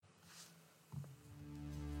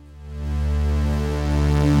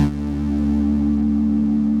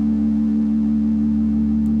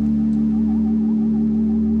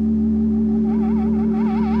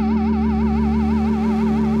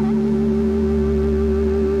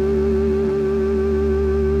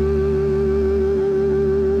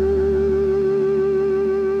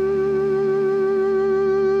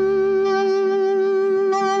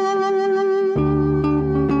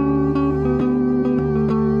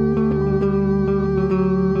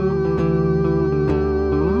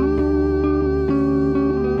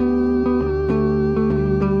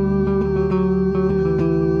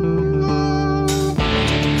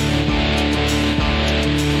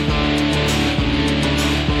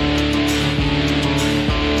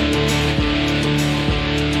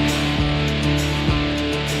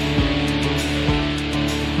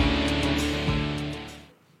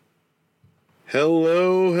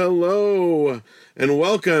Hello, and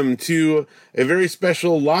welcome to a very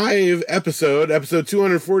special live episode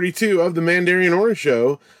 242 of the Mandarian Horror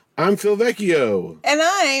Show. I'm Phil Vecchio. And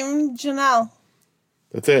I'm Janelle.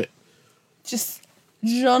 That's it. Just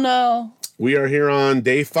Janelle. We are here on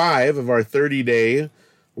day 5 of our 30-day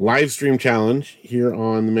live stream challenge here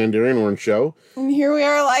on the Mandarian Horror Show. And here we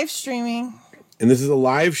are live streaming. And this is a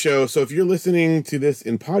live show, so if you're listening to this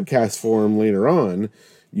in podcast form later on,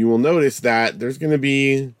 you will notice that there's going to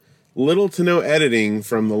be little to no editing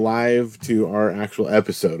from the live to our actual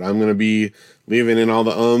episode. I'm going to be leaving in all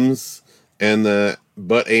the ums and the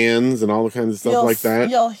but ands and all the kinds of stuff like that.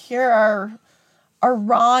 You'll hear our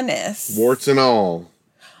rawness. Warts and all.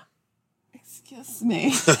 Excuse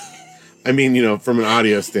me. I mean, from an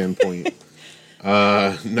audio standpoint.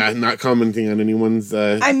 Not commenting on anyone's...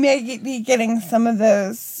 I may be getting some of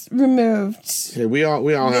those removed. Hey, we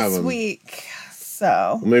all have them. This week.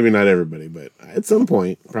 So. Well, maybe not everybody, but at some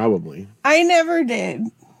point, probably. I never did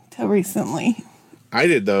till recently. I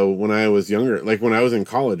did, though, when I was younger. Like, when I was in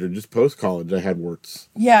college or just post-college, I had warts.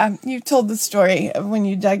 Yeah, you told the story of when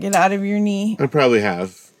you dug it out of your knee. I probably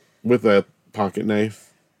have, with a pocket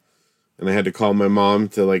knife. And I had to call my mom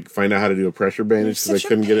to, find out how to do a pressure bandage because I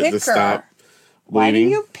couldn't get it to stop bleeding. Why do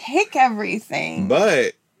you pick everything?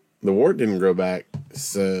 But the wart didn't grow back,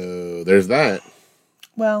 so there's that.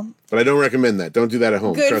 Well, but I don't recommend that. Don't do that at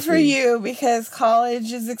home. Good for you, because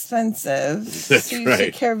college is expensive. That's so you right.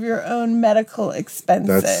 take care of your own medical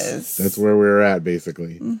expenses. That's where we're at,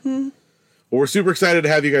 basically. Mm-hmm. Well, we're super excited to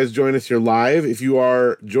have you guys join us here live. If you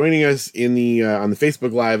are joining us in the on the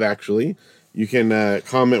Facebook Live, actually, you can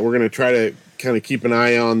comment. We're going to try to kind of keep an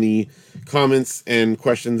eye on the comments and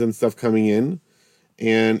questions and stuff coming in.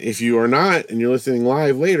 And if you are not, and you're listening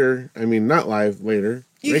live later, not live later,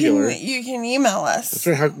 regular. You can email us. That's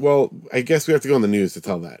right. Well, I guess we have to go on the news to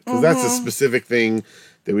tell that. Because that's a specific thing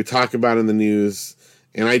that we talk about in the news.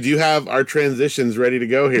 And I do have our transitions ready to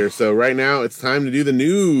go here. So right now, it's time to do the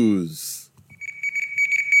news.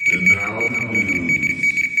 And now the news.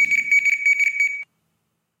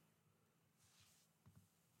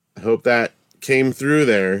 I hope that came through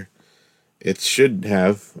there. It should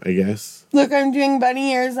have, I guess. Look, I'm doing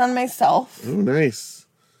bunny ears on myself. Oh, nice.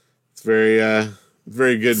 It's very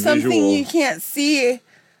good Something visual. You can't see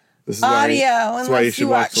this is audio unless you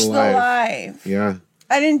watch the live. Yeah.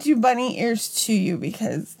 I didn't do bunny ears to you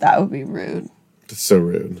because that would be rude. It's so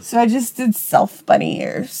rude. So I just did self bunny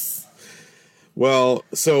ears. Well,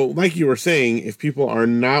 so like you were saying, if people are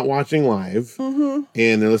not watching live and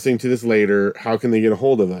they're listening to this later, how can they get a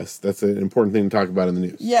hold of us? That's an important thing to talk about in the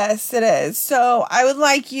news. Yes, it is. So I would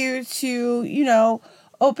like you to,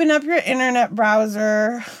 open up your internet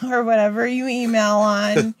browser or whatever you email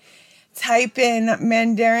on. Type in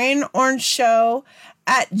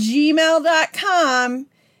mandarianorangeshow@gmail.com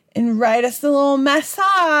and write us a little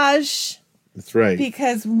message. That's right.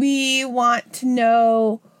 Because we want to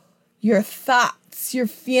know your thoughts, your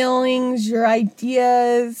feelings, your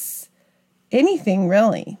ideas, anything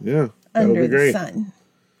really. Yeah, that would under be great. The sun.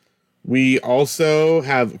 We also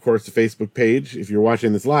have, of course, a Facebook page. If you're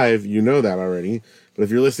watching this live, you know that already. But if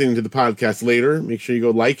you're listening to the podcast later, make sure you go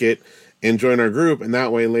like it and join our group. And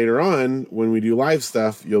that way, later on, when we do live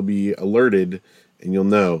stuff, you'll be alerted and you'll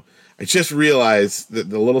know. I just realized that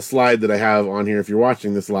the little slide that I have on here, if you're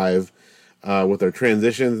watching this live, with our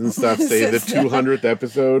transitions and stuff, say the 200th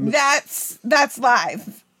episode. That's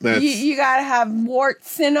live. You gotta have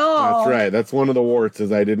warts and all. That's right. That's one of the warts,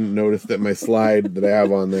 is I didn't notice that my slide that I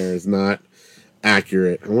have on there is not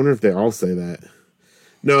accurate. I wonder if they all say that.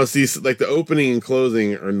 No, see, the opening and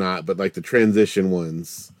closing are not, but the transition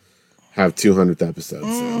ones have 200th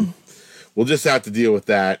episodes. So we'll just have to deal with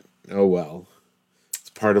that. Oh, well.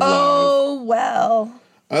 It's part of life. Oh, well.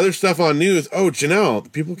 Other stuff on news. Oh,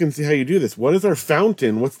 Janelle, people can see how you do this. What is our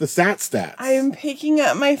fountain? What's the stats? I am picking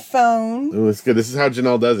up my phone. Oh, it's good. This is how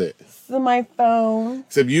Janelle does it. This is my phone.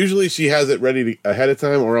 Except usually she has it ready ahead of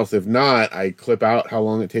time, or else if not, I clip out how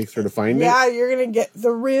long it takes her to find it. Yeah, you're going to get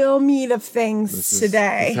the real meat of things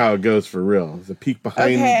today. This is how it goes for real. It's a peek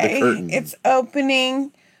behind the curtain. It's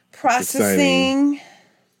opening, processing.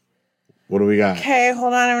 What do we got? Okay,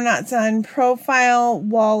 hold on. I'm not done. Profile,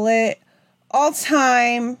 wallet. All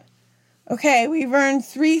time. Okay, we've earned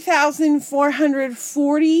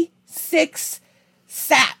 3,446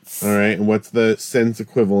 sats. All right, and what's the cents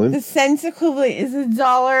equivalent? The cents equivalent is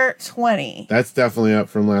 $1.20. That's definitely up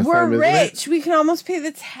from last time, We're isn't rich. it? We can almost pay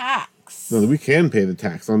the tax. No, we can pay the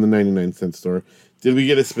tax on the 99-cent store. Did we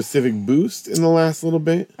get a specific boost in the last little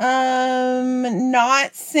bit?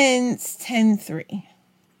 Not since 10-3.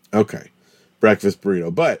 Okay. Breakfast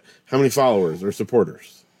burrito. But how many followers or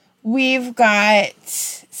supporters? We've got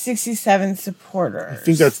 67 supporters. I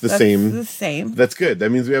think that's the same. The same. That's good.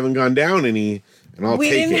 That means we haven't gone down any, and I'll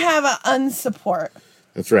take it. We didn't have an unsupport.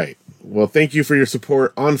 That's right. Well, thank you for your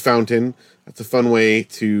support on Fountain. That's a fun way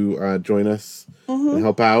to join us and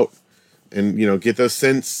help out and, get those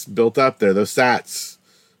cents built up there, those sats.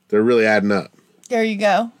 They're really adding up. There you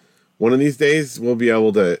go. One of these days, we'll be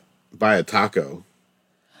able to buy a taco.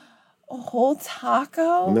 A whole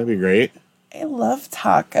taco? Wouldn't that be great? I love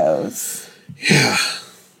tacos. Yeah.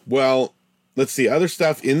 Well, let's see. Other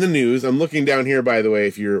stuff in the news. I'm looking down here, by the way,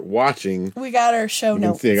 if you're watching. We got our show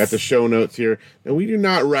notes. See, I got the show notes here. And we do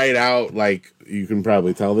not write out, you can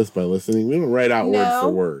probably tell this by listening. We don't write out word for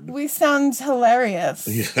word. We sound hilarious.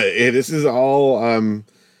 Yeah, this is all,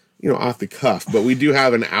 off the cuff. But we do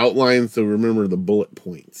have an outline, so remember the bullet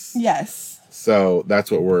points. Yes. So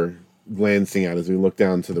that's what we're glancing at as we look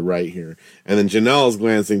down to the right here. And then Janelle's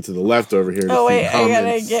glancing to the left over here. Oh, wait, I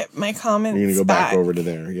gotta get my comments You're going to go back over to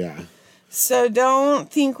there, yeah. So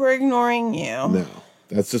don't think we're ignoring you. No,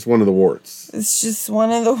 that's just one of the warts. It's just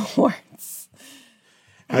one of the warts.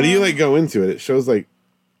 How do you, go into it? It shows, I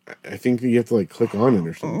think you have to, click on it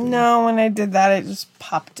or something. No, when I did that, it just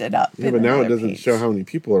popped it up. Yeah, but now it doesn't show how many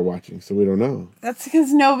people are watching, so we don't know. That's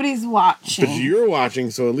because nobody's watching. But you're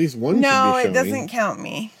watching, so at least one should be No, showing. it doesn't count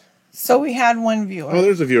me. So we had one viewer. Oh,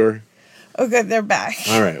 there's a viewer. Oh, good, they're back.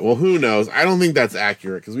 All right, well, who knows? I don't think that's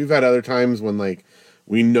accurate, because we've had other times when,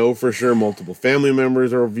 we know for sure multiple family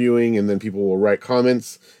members are viewing, and then people will write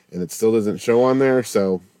comments, and it still doesn't show on there,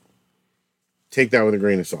 so take that with a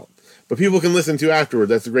grain of salt. But people can listen to afterward.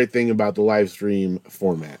 That's the great thing about the live stream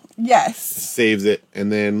format. Yes. It saves it,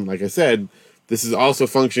 and then, like I said, this is also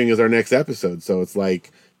functioning as our next episode, so it's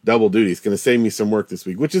double duty. It's going to save me some work this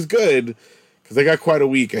week, which is good, because I got quite a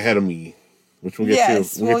week ahead of me, which we'll get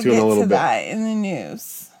to. We'll get to in a little bit. That in the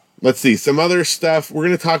news. Let's see, some other stuff. We're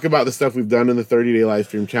going to talk about the stuff we've done in the 30-day live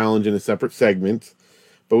stream challenge in a separate segment.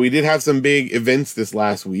 But we did have some big events this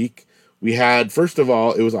last week. We had, first of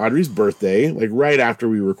all, it was Audrey's birthday, right after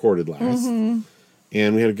we recorded last. Mm-hmm.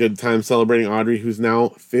 And we had a good time celebrating Audrey, who's now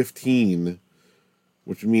 15,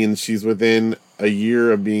 which means she's within a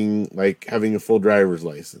year of being, having a full driver's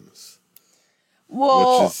license.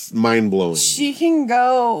 Well, which is mind-blowing. She can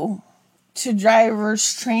go to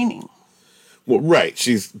driver's training. Well, right.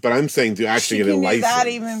 But I'm saying to actually get a license. She can do that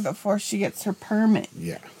even before she gets her permit.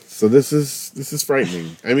 Yeah. So this is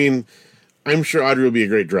frightening. I mean, I'm sure Audrey will be a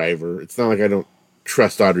great driver. It's not like I don't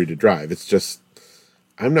trust Audrey to drive. It's just,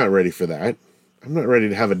 I'm not ready for that. I'm not ready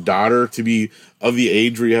to have a daughter, to be of the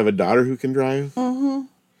age where you have a daughter who can drive. Mm-hmm.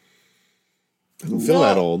 I don't feel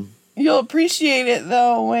that old. You'll appreciate it,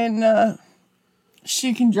 though, when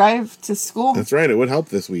she can drive to school. That's right. It would help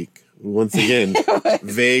this week. Once again,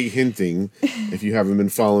 vague hinting, if you haven't been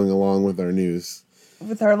following along with our news.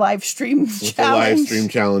 With our live stream challenge. The live stream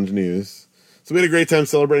challenge news. So we had a great time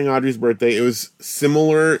celebrating Audrey's birthday. It was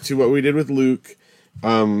similar to what we did with Luke,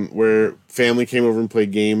 where family came over and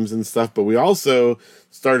played games and stuff. But we also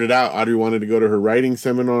started out, Audrey wanted to go to her writing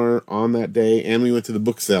seminar on that day, and we went to the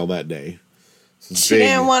book sale that day. So she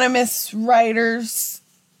didn't want to miss writers'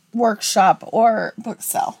 workshop or book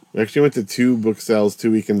sale. We actually went to 2 book sales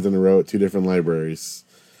 2 weekends in a row at 2 different libraries.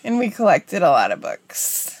 And we collected a lot of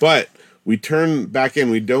books. But we turned back in.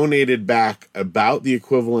 We donated back about the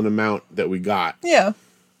equivalent amount that we got. Yeah.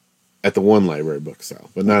 At the one library book sale,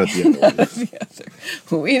 but not at the other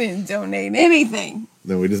one. We didn't donate anything.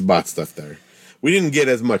 No, we just bought stuff there. We didn't get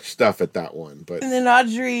as much stuff at that one. But and then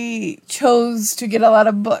Audrey chose to get a lot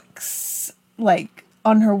of books,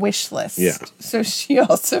 on her wish list. Yeah. So she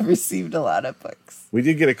also received a lot of books. We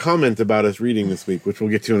did get a comment about us reading this week, which we'll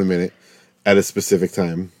get to in a minute at a specific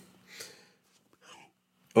time.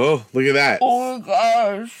 Oh, look at that. Oh, my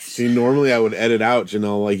gosh. See, normally I would edit out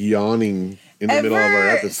Janelle, yawning in the middle of our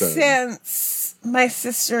episode. Since my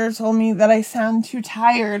sister told me that I sound too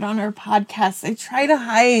tired on our podcast, I try to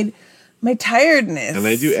hide my tiredness. And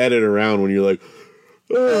I do edit around when you're like...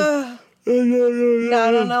 Not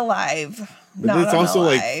on a live. But it's also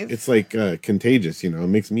it's contagious, it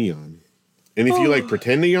makes me yawn. And if you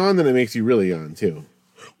pretend to yawn, then it makes you really yawn too.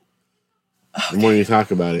 Okay. The more you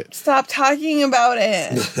talk about it. Stop talking about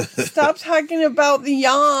it. Stop talking about the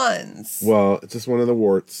yawns. Well, it's just one of the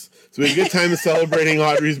warts. So we had a good time celebrating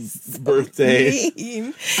Audrey's birthday.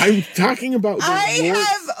 Mean. I'm talking about the warts.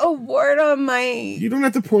 Have a wart on my... You don't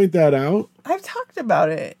have to point that out. I've talked about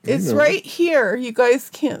it. It's right here. You guys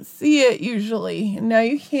can't see it usually. And now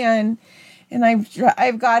you can. And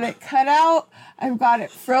I've got it cut out. I've got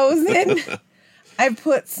it frozen. I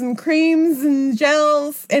put some creams and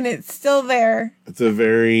gels, and it's still there. It's a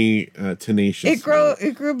very tenacious.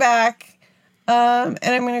 It grew back. And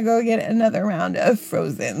I'm going to go get another round of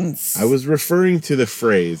Frozens. I was referring to the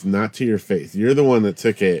phrase, not to your face. You're the one that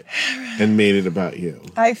took it and made it about you.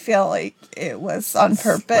 I feel like it was on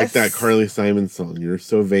purpose. Like that Carly Simon song. You're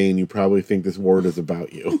so vain, you probably think this word is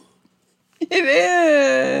about you. It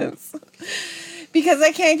is. Because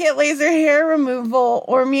I can't get laser hair removal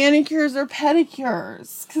or manicures or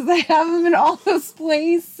pedicures. Because I have them in all those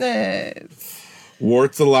places.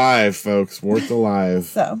 Warts alive, folks. Warts alive.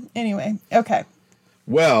 So, anyway. Okay.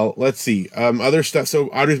 Well, let's see. Other stuff. So,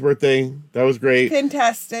 Audrey's birthday. That was great.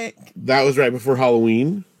 Fantastic. That was right before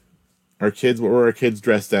Halloween. What were our kids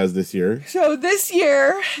dressed as this year? So, this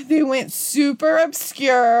year, they went super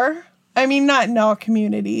obscure. I mean, not in all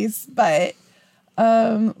communities, but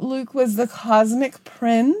Luke was the Cosmic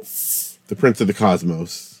Prince. The Prince of the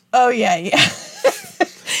Cosmos. Oh, yeah.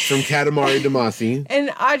 From Katamari Damacy. And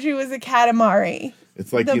Audrey was a Katamari.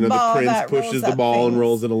 It's like, the prince pushes the ball and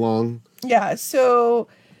rolls it along. Yeah, so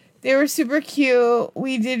they were super cute.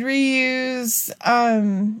 We did reuse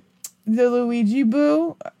the Luigi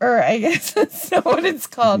Boo, or I guess that's not what it's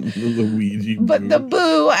called. The Luigi Boo. But the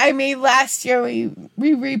Boo I made last year,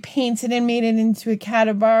 we repainted and made it into a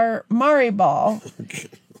Katamari ball.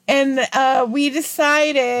 And we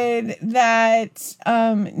decided that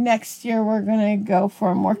next year we're going to go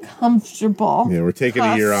for a more comfortable Yeah, we're taking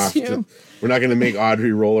a year off. We're not going to make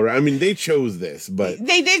Audrey roll around. I mean, they chose this, but...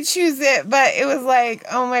 They did choose it, but it was like,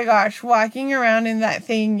 oh my gosh, walking around in that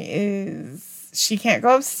thing is... She can't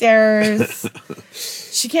go upstairs.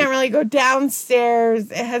 She can't really go downstairs.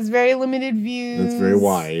 It has very limited views. It's very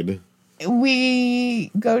wide.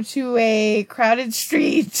 We go to a crowded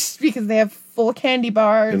street because they have full candy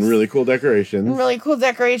bars. And really cool decorations.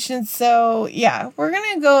 So, yeah, we're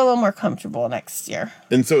going to go a little more comfortable next year.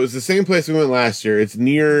 And so it's the same place we went last year. It's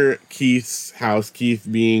near Keith's house. Keith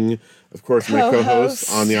being, of course, my co-host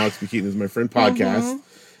on the Alex B. Keaton is My Friend podcast. Mm-hmm.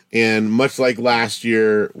 And much like last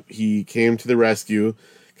year, he came to the rescue.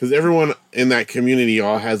 Because everyone in that community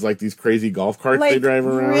all has, like, these crazy golf carts they drive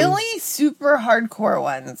around. Really super hardcore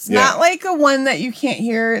ones. Yeah. Not like a one that you can't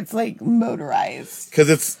hear. It's, like, motorized.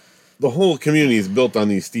 Because the whole community is built on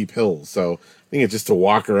these steep hills. So I think it's just to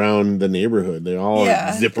walk around the neighborhood. They all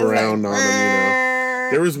zip around on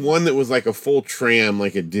them, There was one that was, like, a full tram,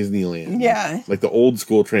 like at Disneyland. Yeah. Like the old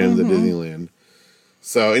school trams at Disneyland.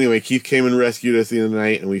 So anyway, Keith came and rescued us the other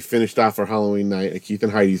night. And we finished off our Halloween night at Keith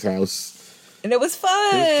and Heidi's house. And it was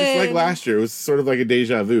fun. It was just like last year. It was sort of like a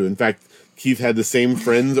deja vu. In fact, Keith had the same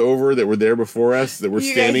friends over that were there before us that were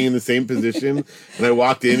standing in the same position. And I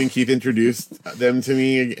walked in and Keith introduced them to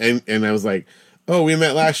me. And I was like, oh, we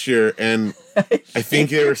met last year. And I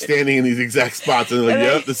think they were standing in these exact spots. And they're like,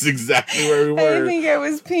 yep, this is exactly where we were. I think I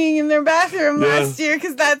was peeing in their bathroom last year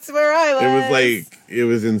because that's where I was. It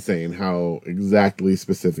was insane how exactly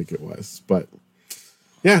specific it was. But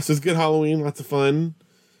yeah, so it's good Halloween. Lots of fun.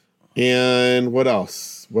 And what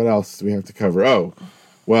else? What else do we have to cover? Oh,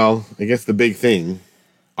 well, I guess the big thing.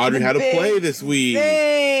 Audrey had a play this week.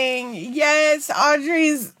 Yes,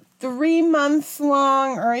 Audrey's 3 months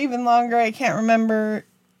long, or even longer, I can't remember.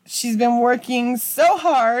 She's been working so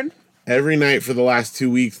hard. Every night for the last 2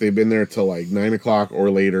 weeks, they've been there till like 9 o'clock or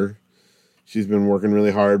later. She's been working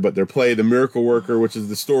really hard, but their play, The Miracle Worker, which is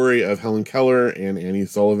the story of Helen Keller and Annie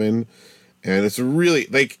Sullivan. And it's really,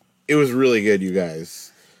 it was really good, you guys.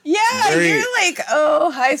 Yeah, you're like,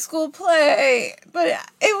 high school play. But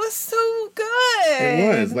it was so good.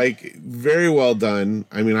 It was, very well done.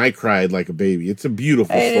 I mean, I cried like a baby. It's a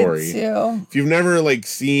beautiful story. I did too. If you've never,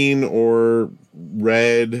 seen or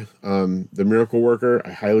read The Miracle Worker, I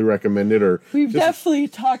highly recommend it. We've definitely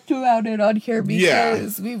talked about it on here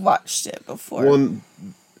because we've watched it before. Well,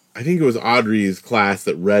 I think it was Audrey's class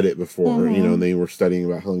that read it before, and they were studying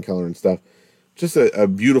about Helen Keller and stuff. Just a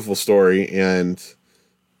beautiful story, and...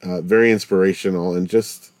 very inspirational, and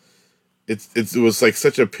just it was like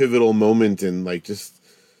such a pivotal moment in just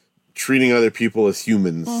treating other people as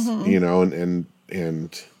humans,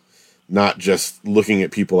 and not just looking at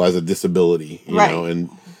people as a disability, you know. And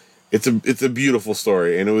it's a beautiful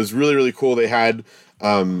story, and it was really, really cool. They had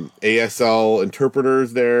ASL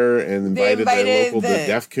interpreters there and invited the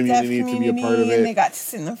deaf community to be a part of it. And they got to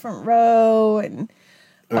sit in the front row, and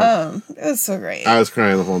it was so great. I was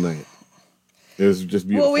crying the whole night. It was just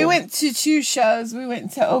beautiful. Well, we went to 2 shows. We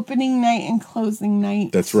went to opening night and closing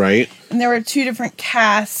night. That's right. And there were 2 different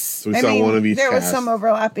casts. So we saw one of each There was some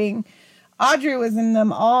overlapping. Audrey was in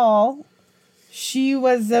them all. She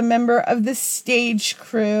was a member of the stage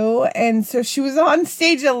crew. And so she was on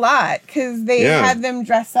stage a lot because they had them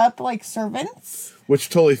dress up like servants. Which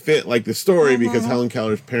totally fit the story because Helen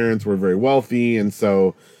Keller's parents were very wealthy. And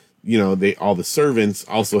so all the servants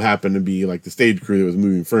also happened to be like the stage crew that was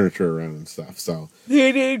moving furniture around and stuff. So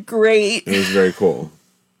they did great. It was very cool.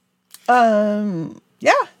 Yeah,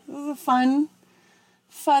 it was a fun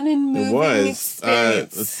and moving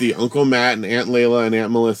experience. Let's see, Uncle Matt and Aunt Layla and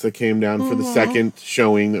Aunt Melissa came down for the second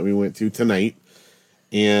showing that we went to tonight,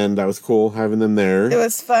 and that was cool having them there. It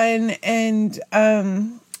was fun, and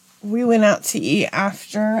we went out to eat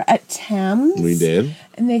after at Tam's. We did.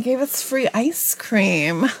 And they gave us free ice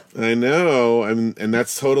cream. I know, and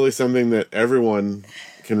that's totally something that everyone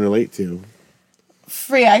can relate to.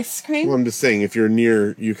 Free ice cream? Well, I'm just saying, if you're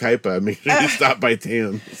near Yucaipa, make sure you stop by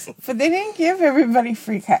Tam's. But they didn't give everybody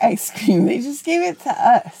free ice cream. They just gave it to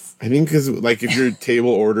us. I think because, like, if your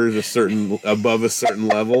table orders above a certain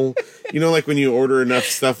level, like when you order enough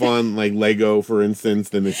stuff on, like, Lego, for instance,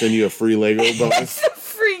 then they send you a free Lego bonus. It's a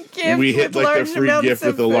free gift. We hit, like, a free gift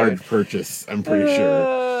with a large purchase, I'm pretty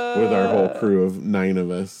sure, with our whole crew of 9 of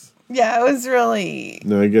us. Yeah, it was really...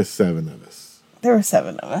 No, I guess 7 of us. There were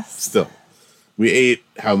 7 of us. Still. We ate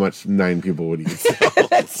how much 9 people would eat. So.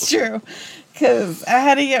 That's true. Because I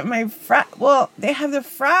had to get my they have the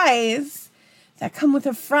fries that come with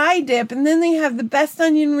a fry dip, and then they have the best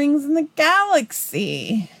onion rings in the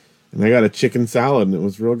galaxy. And I got a chicken salad, and it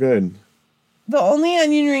was real good. The only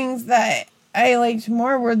onion rings that I liked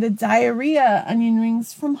more were the diarrhea onion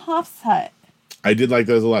rings from Hoff's Hut. I did like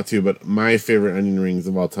those a lot, too, but my favorite onion rings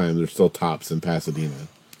of all time, they're still Tops in Pasadena.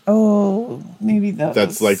 Oh, maybe those.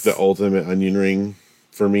 That's like the ultimate onion ring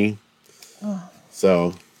for me. Oh,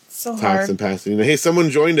 so Tops hard. And Pasadena. Hey, someone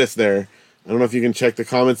joined us there. I don't know if you can check the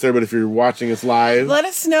comments there, but if you're watching us live, let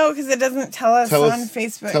us know, because it doesn't tell us on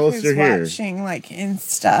Facebook who's watching here. Like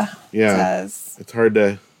Insta. Yeah, it's hard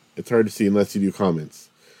to see unless you do comments.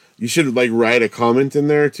 You should like write a comment in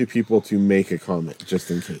there to people to make a comment just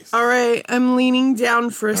in case. All right, I'm leaning down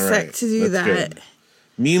for a sec to do that. Good.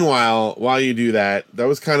 Meanwhile, while you do that, that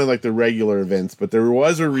was kind of like the regular events, but there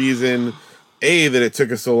was a reason, that it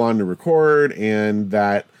took us so long to record, and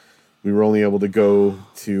that we were only able to go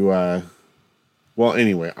to,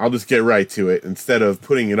 anyway, I'll just get right to it instead of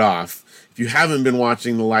putting it off. If you haven't been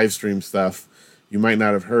watching the live stream stuff, you might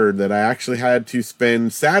not have heard that I actually had to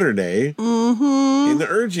spend Saturday in the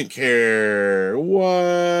urgent care.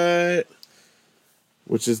 What?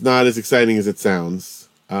 Which is not as exciting as it sounds.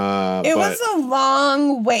 It was a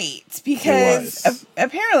long wait because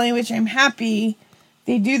apparently, which I'm happy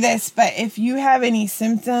they do this, but if you have any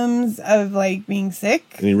symptoms of like being sick,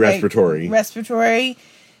 any respiratory,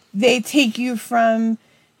 they take you from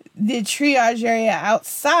the triage area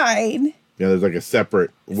outside. Yeah, there's like a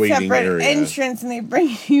separate waiting area. Entrance, and they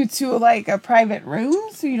bring you to like a private room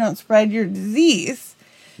so you don't spread your disease.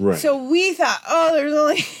 Right. So we thought, there's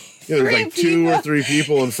only there's like 2 or 3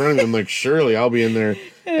 people in front of me. I'm like, surely I'll be in there.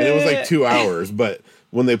 And it was like 2 hours, but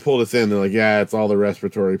when they pulled us in, they're like, yeah, it's all the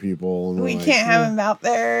respiratory people. And we can't have them out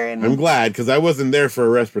there. And I'm glad, because I wasn't there for a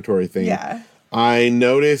respiratory thing. Yeah. I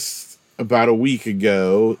noticed about a week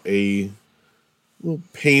ago a little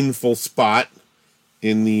painful spot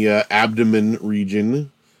in the abdomen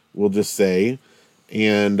region, we'll just say.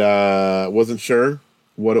 And wasn't sure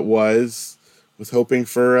what it was. Was hoping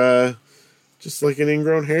for... just like an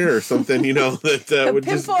ingrown hair or something, that would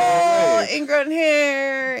just go away. Ingrown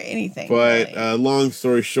hair, anything. But really. Long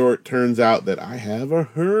story short, turns out that I have a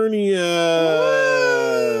hernia.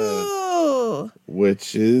 Woo!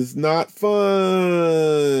 Which is not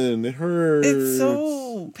fun. It hurts. It's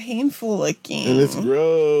so painful looking. And it's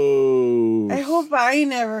gross. I hope I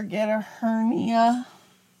never get a hernia.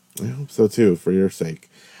 I hope so too, for your sake.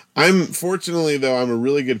 Fortunately, though, I'm a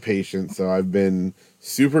really good patient, so I've been...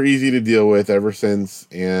 super easy to deal with ever since,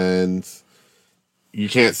 and you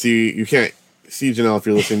can't see Janelle if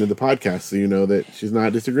you're listening to the podcast, so you know that she's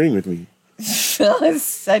not disagreeing with me. Phil is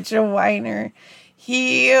such a whiner.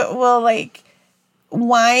 He will like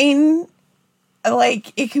whine,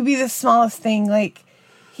 like it could be the smallest thing. Like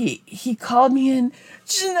he called me in,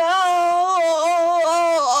 Janelle.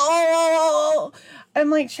 I'm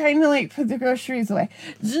like trying to like put the groceries away,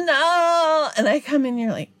 Janelle, and I come in. You're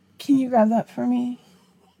like, can you grab that for me?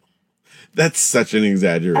 That's such an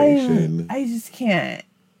exaggeration. I just can't.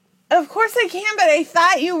 Of course I can, but I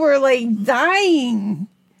thought you were like dying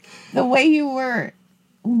the way you were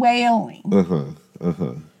wailing.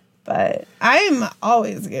 But I'm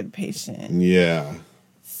always a good patient. Yeah.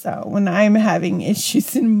 So when I'm having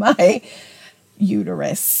issues in my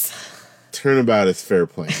uterus. Turnabout is fair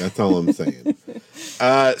play. That's all I'm saying.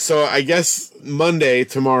 So I guess Monday,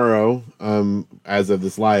 tomorrow, as of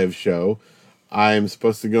this live show, I'm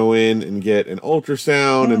supposed to go in and get an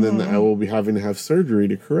ultrasound, and then I will be having to have surgery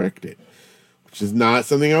to correct it, which is not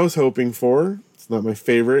something I was hoping for. It's not my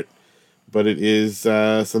favorite, but it is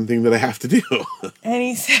something that I have to do. And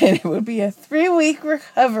he said it would be a 3-week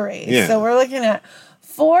recovery. Yeah. So we're looking at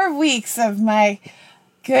 4 weeks of my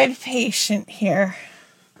good patient here.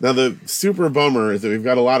 Now, the super bummer is that we've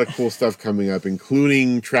got a lot of cool stuff coming up,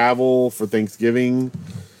 including travel for Thanksgiving.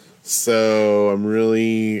 So I'm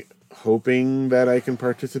really hoping that I can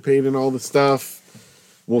participate in all the stuff.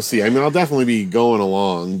 We'll see. I mean, I'll definitely be going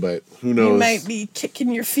along, but who knows? You might be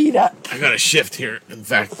kicking your feet up. I got a shift here. In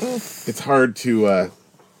fact, it's hard to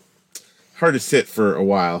sit for a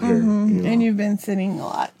while here. Mm-hmm. You know? And you've been sitting a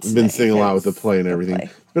lot. I've been sitting a lot with the play and everything.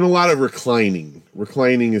 It's been a lot of reclining.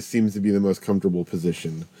 Reclining seems to be the most comfortable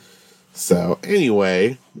position. So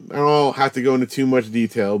anyway, I don't have to go into too much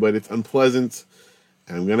detail, but it's unpleasant.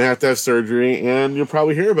 I'm going to have surgery, and you'll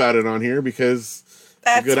probably hear about it on here because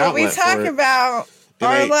that's it's a good what we talk about.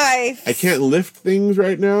 Our life. I can't lift things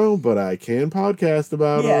right now, but I can podcast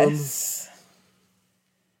about them. Yes.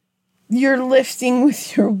 You're lifting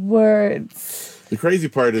with your words. The crazy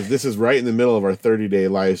part is this is right in the middle of our 30-day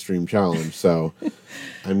live stream challenge. So,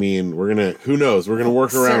 I mean, who knows? We're going to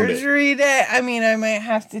work around it. Surgery day. I mean, I might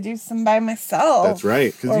have to do some by myself. That's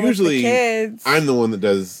right. Because usually I'm the one that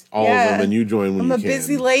does all of them and you join when you can. I'm a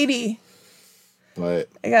busy lady. But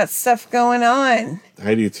I got stuff going on.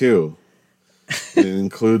 I do too. It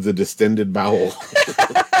includes a distended bowel.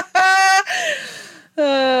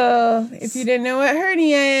 Oh, if you didn't know what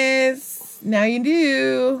hernia is, now you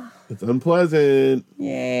do. It's unpleasant.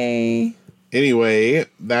 Yay. Anyway,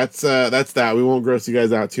 that's that. We won't gross you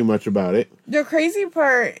guys out too much about it. The crazy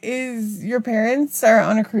part is your parents are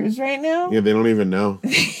on a cruise right now. Yeah, they don't even know.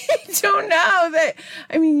 They don't know that.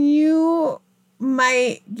 I mean, you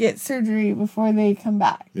might get surgery before they come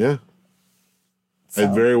back. Yeah. So. I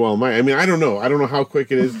very well might. I mean, I don't know. I don't know how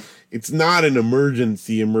quick it is. It's not an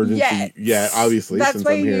emergency yet, obviously. That's since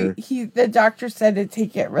why I'm here. The doctor said to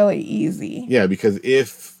take it really easy. Yeah, because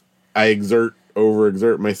if I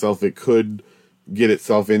overexert myself, it could get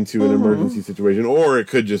itself into an emergency situation, or it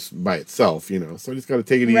could just by itself, So I just got to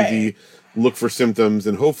take it easy, look for symptoms,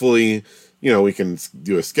 and hopefully, we can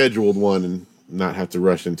do a scheduled one and not have to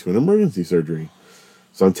rush into an emergency surgery.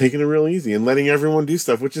 So I'm taking it real easy and letting everyone do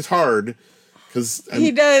stuff, which is hard. Because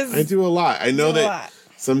he does. I do a lot. I know that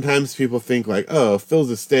sometimes people think like, oh, Phil's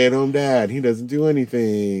a stay-at-home dad. He doesn't do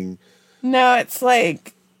anything. No, it's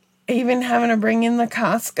like even having to bring in the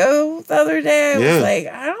Costco the other day. I was like,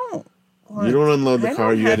 I don't want. You don't unload the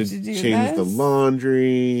car. You had to change the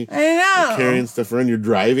laundry. I know. You're carrying stuff around. You're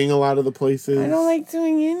driving a lot of the places. I don't like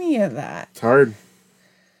doing any of that. It's hard.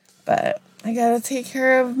 But I gotta take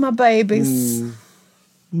care of my babies.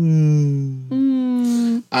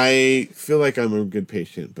 I feel like I'm a good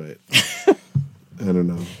patient, but I don't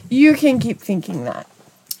know. You can keep thinking that,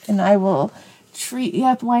 and I will treat you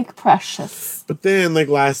up like precious. But then, like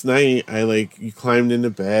last night, you climbed into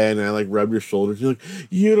bed and I rubbed your shoulders. You're like,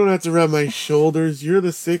 you don't have to rub my shoulders. You're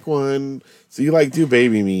the sick one. So you do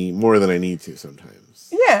baby me more than I need to sometimes.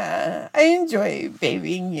 Yeah, I enjoy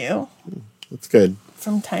babying you. That's good.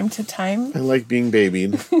 From time to time. I like being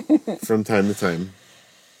babied from time to time.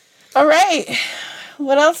 All right.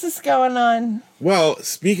 What else is going on? Well,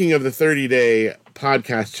 speaking of the 30-day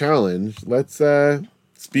podcast challenge, let's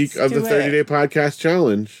speak of the 30-day podcast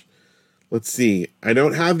challenge. Let's see. I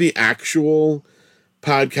don't have the actual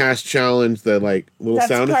podcast challenge, the little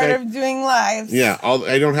sound effect. That's part of doing lives. Yeah,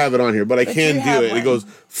 I don't have it on here, but I can do it. It goes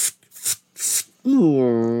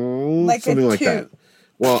like something like toot. that.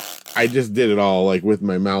 Well, I just did it all with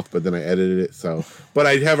my mouth, but then I edited it. So, but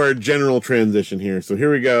I have our general transition here. So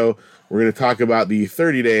here we go. We're going to talk about the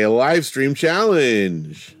 30-day live stream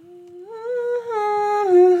challenge.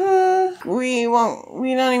 We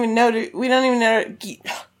don't even know.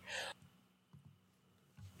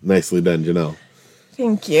 Nicely done, Janelle.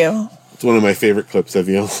 Thank you. It's one of my favorite clips of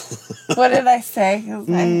you. What did I say? We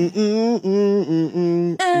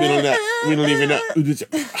don't even know.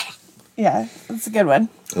 Yeah, that's a good one.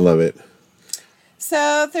 I love it. So,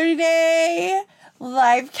 30-day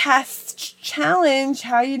live cast challenge.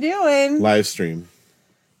 How you doing? Live stream.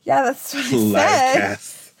 Yeah, that's what I live said.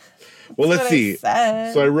 Cast. Well, let's see.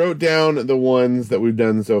 So I wrote down the ones that we've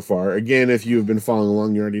done so far. Again, if you've been following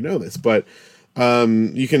along, you already know this, but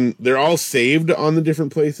they're all saved on the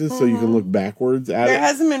different places, so you can look backwards at it. There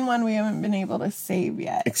hasn't been one we haven't been able to save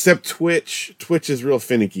yet. Except Twitch. Twitch is real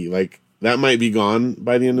finicky. That might be gone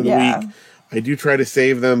by the end of the week. I do try to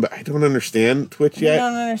save them, but I don't understand Twitch yet. I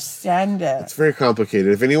don't understand it. It's very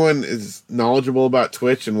complicated. If anyone is knowledgeable about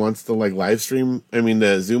Twitch and wants to live stream,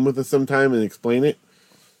 to Zoom with us sometime and explain it,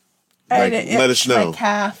 let us know. My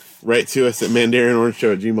calf. Write to us at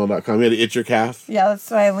mandarianorangeshow@gmail.com. You had to itch your calf? Yeah, that's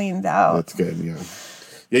why I leaned out. That's good, yeah.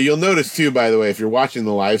 Yeah, you'll notice, too, by the way, if you're watching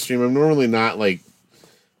the live stream, I'm normally not, like,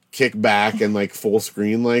 kick back and, like, full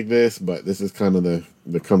screen like this, but this is kind of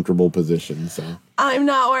the comfortable position, so. I'm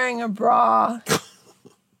not wearing a bra.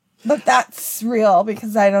 But that's real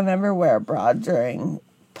because I don't ever wear a bra during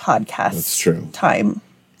podcast That's true. time.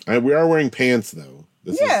 We are wearing pants, though.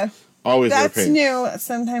 This is always that's wear pants. new.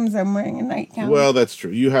 Sometimes I'm wearing a nightgown. Well, that's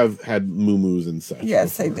true. You have had moo-moos and such.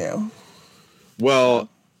 Yes, before. I do. Well,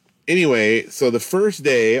 anyway, so the first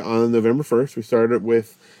day on November 1st, we started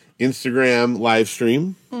with Instagram live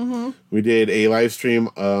stream. Mm-hmm. We did a live stream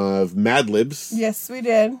of Mad Libs. Yes, we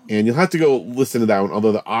did. And you'll have to go listen to that one,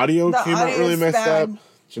 although the audio came out really messed up.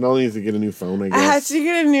 Janelle needs to get a new phone, I guess. I had to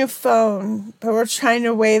get a new phone, but we're trying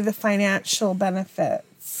to weigh the financial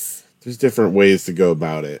benefits. There's different ways to go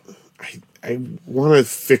about it. I want to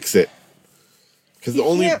fix it. Because the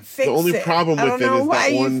only problem with it is that one... I don't know why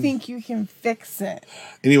you think you can fix it.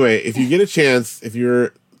 Anyway, if you get a chance, if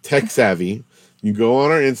you're tech savvy, you go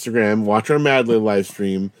on our Instagram, watch our Mad Lib live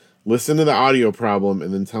stream, listen to the audio problem,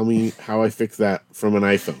 and then tell me how I fix that from an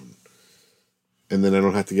iPhone. And then I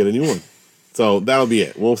don't have to get a new one. So that'll be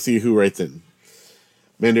it. We'll see who writes in.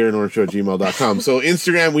 mandarianorangeshow@gmail.com. So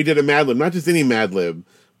Instagram, we did a Mad Lib. Not just any Mad Lib,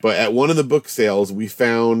 but at one of the book sales, we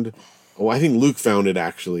found... Oh, I think Luke found it,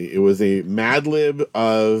 actually. It was a Mad Lib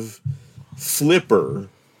of Flipper,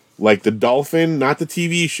 like the dolphin, not the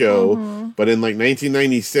TV show, but in like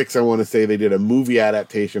 1996, I want to say they did a movie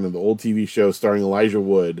adaptation of the old TV show starring Elijah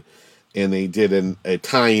Wood, and they did a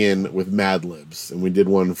tie-in with Mad Libs, and we did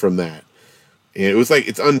one from that. And it was like,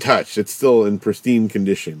 it's untouched. It's still in pristine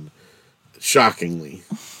condition, shockingly,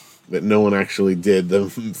 that no one actually did the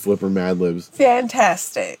Flipper Mad Libs.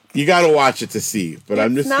 Fantastic. You got to watch it to see, but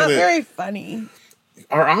I'm just not very funny.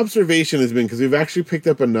 Our observation has been, because we've actually picked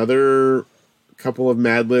up another couple of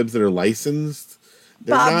Mad Libs that are licensed.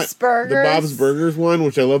 Bob's Burgers. The Bob's Burgers one,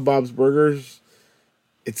 which I love Bob's Burgers.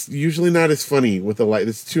 It's usually not as funny with the light.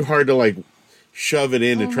 It's too hard to like shove it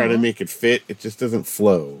in to try to make it fit. It just doesn't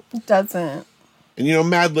flow. It doesn't. And you know,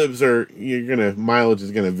 Mad Libs mileage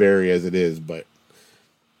is gonna vary as it is, but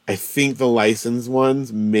I think the licensed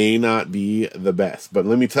ones may not be the best. But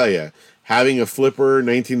let me tell you, having a Flipper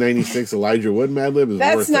 1996 Elijah Wood Mad Lib is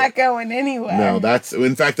worth it. That's not going anywhere. No,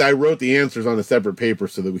 in fact, I wrote the answers on a separate paper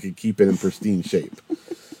so that we could keep it in pristine shape.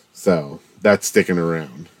 So that's sticking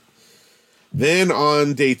around. Then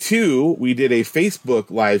on day 2, we did a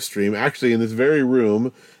Facebook live stream, actually in this very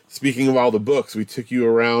room. Speaking of all the books, we took you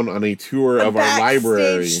around on a tour of our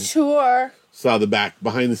library. Tour. Saw the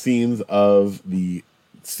behind the scenes of the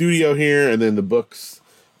studio here, and then the books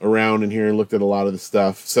around in here, and looked at a lot of the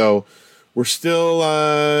stuff. So we're still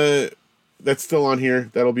that's still on here.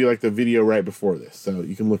 That'll be like the video right before this, so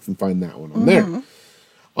you can look and find that one on there.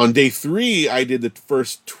 On day 3, I did the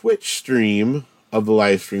first Twitch stream of the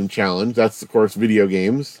live stream challenge. That's of course video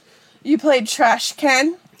games. You played Trash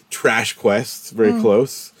Quest, very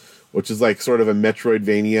close, which is like sort of a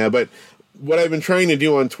Metroidvania. But what I've been trying to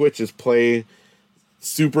do on Twitch is play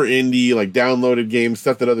super indie, like downloaded games,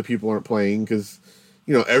 stuff that other people aren't playing, because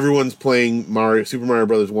you know everyone's playing Super Mario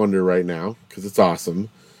Brothers Wonder right now because it's awesome,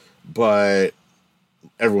 but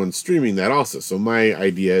everyone's streaming that also. So my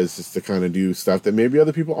idea is just to kind of do stuff that maybe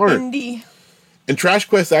other people aren't. Indie. And Trash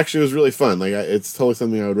Quest actually was really fun. Like it's totally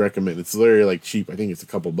something I would recommend. It's very like cheap. I think it's a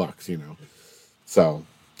couple bucks, you know. So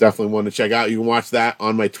definitely one to check out. You can watch that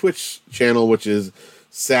on my Twitch channel, which is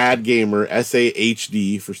Sad Gamer,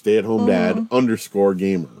 SAHD for Stay at Home Dad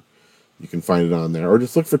 _gamer. You can find it on there, or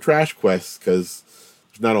just look for Trash Quest because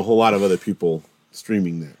there's not a whole lot of other people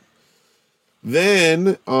streaming that.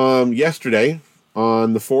 Then yesterday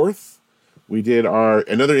on the 4th, we did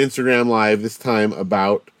another Instagram live. This time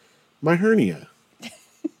about my hernia.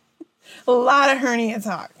 A lot of hernia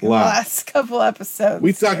talk in the last couple episodes.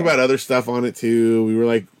 We talk about other stuff on it too. We were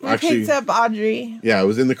like, we picked up Audrey. Yeah, I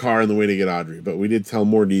was in the car on the way to get Audrey, but we did tell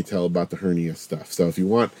more detail about the hernia stuff. So if you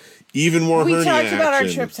want even more hernia action. We talked about our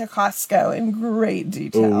trip to Costco in great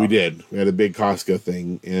detail. Oh, we did. We had a big Costco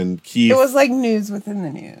thing, and Keith. It was like news within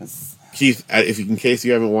the news. Keith, in case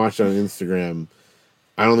you haven't watched on Instagram,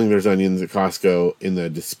 I don't think there's onions at Costco in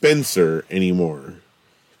the dispenser anymore.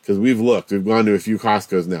 Because we've gone to a few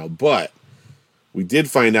Costco's now, but we did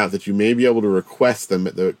find out that you may be able to request them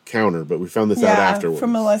at the counter, but we found this out afterwards.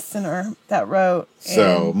 From a listener that wrote.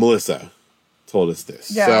 So Melissa told us this.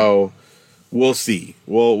 Yeah. So we'll see.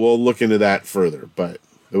 We'll look into that further, but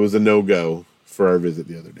it was a no-go for our visit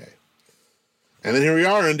the other day. And then here we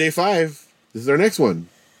are on day 5. This is our next one.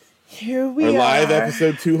 Here we are. Our live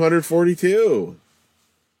episode 242.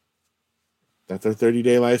 that's our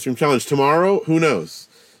 30-day live stream challenge. Tomorrow, who knows?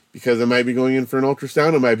 Because I might be going in for an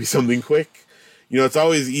ultrasound. It might be something quick. You know, it's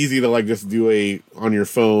always easy to like just do on your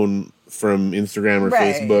phone from Instagram or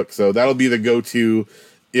Facebook. So that'll be the go-to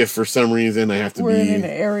if for some reason I have to We're in an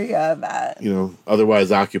area that, you know,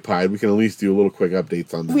 otherwise occupied. We can at least do a little quick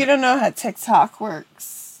updates on that. We don't know how TikTok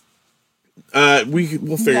works.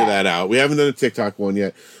 We'll figure that out. We haven't done a TikTok one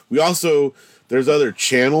yet. We also, there's other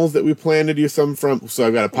channels that we plan to do some from. So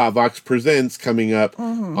I've got a Popvox Presents coming up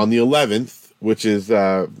on the 11th, which is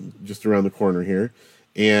just around the corner here.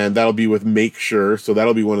 And that'll be with Make Sure. So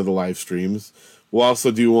that'll be one of the live streams. We'll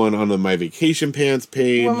also do one on the My Vacation Pants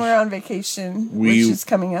page. When we're on vacation, which is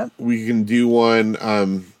coming up. We can do one,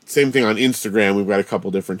 same thing on Instagram. We've got a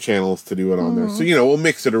couple different channels to do it on there. So, you know, we'll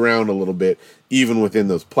mix it around a little bit, even within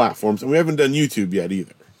those platforms. And we haven't done YouTube yet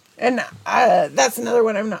either. And that's another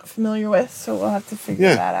one I'm not familiar with, so we'll have to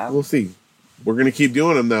figure that out. We'll see. We're going to keep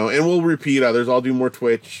doing them, though. And we'll repeat others. I'll do more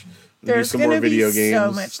Twitch. There's going to be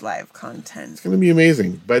so much live content. It's going to be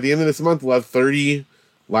amazing. By the end of this month, we'll have 30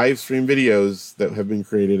 live stream videos that have been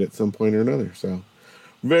created at some point or another. So,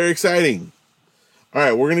 very exciting. All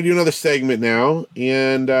right, we're going to do another segment now.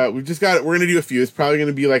 And we're going to do a few. It's probably going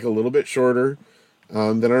to be like a little bit shorter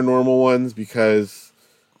than our normal ones because,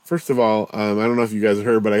 first of all, I don't know if you guys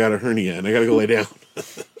heard, but I got a hernia and I got to go lay down.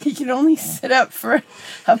 You can only sit up for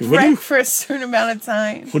for a certain amount of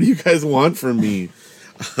time. What do you guys want from me?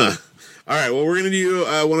 All right, well, we're going to do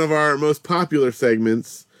one of our most popular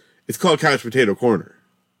segments. It's called Couch Potato Corner.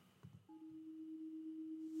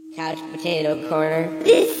 Couch Potato Corner.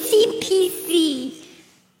 The CPC.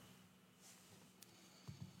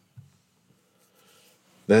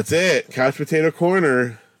 That's it. Couch Potato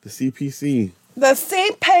Corner. The CPC. The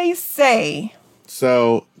CPC.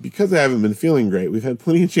 So, because I haven't been feeling great, we've had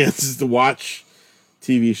plenty of chances to watch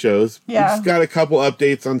TV shows. Yeah. We just got a couple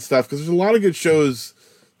updates on stuff because there's a lot of good shows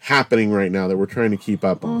happening right now that we're trying to keep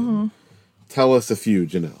up on. Tell us a few,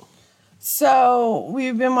 Janelle. So,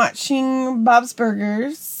 we've been watching Bob's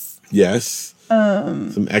Burgers. Yes.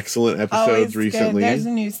 Some excellent episodes recently. Good. There's a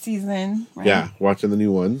new season. Right? Yeah, watching the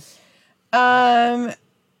new ones.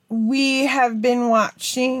 We have been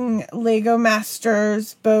watching Lego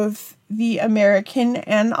Masters, both the American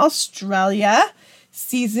and Australia,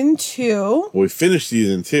 season 2. Well, we finished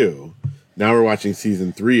season 2. Now we're watching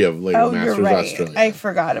season 3 of Lego Masters you're right. Australia. I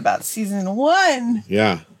forgot about season 1.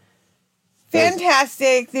 Yeah.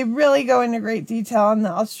 Fantastic. They really go into great detail on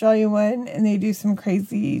the Australian one, and they do some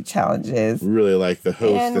crazy challenges. We really like the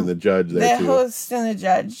host and the judge there, too. The host and the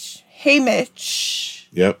judge. Hey, Mitch.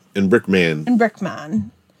 Yep, and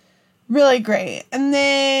Brickman. Really great. And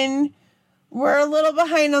then we're a little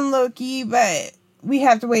behind on Loki, but we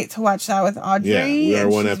have to wait to watch that with Audrey. Yeah, we are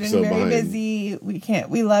one she's episode been very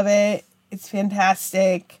behind. We love it. It's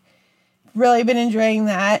fantastic. Really been enjoying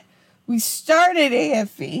that. We started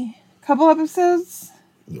AFV. Couple episodes.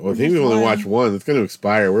 Well, I think we only watched one. It's going to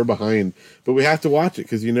expire. We're behind. But we have to watch it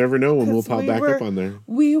because you never know when we'll pop back up on there.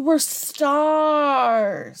 We were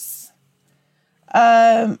stars.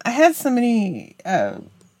 I had somebody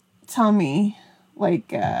tell me,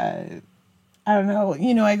 like, I don't know,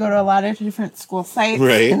 you know, I go to a lot of different school sites.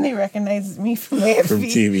 Right. And they recognize me from AFV. From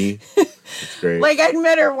TV. That's great. Like, I'd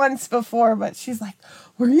met her once before, but she's like,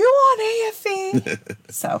 were you on AFV?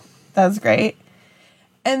 So, that was great.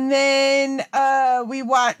 And then we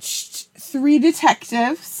watched 3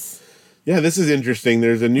 Detectives. Yeah, this is interesting.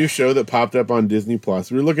 There's a new show that popped up on Disney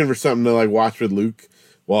Plus. We were looking for something to like watch with Luke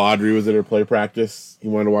while Audrey was at her play practice. He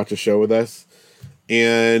wanted to watch a show with us.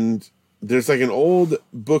 And there's like an old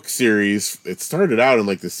book series. It started out in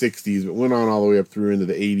like the 60s, but went on all the way up through into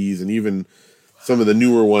the 80s and even some of the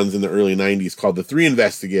newer ones in the early 90s called The Three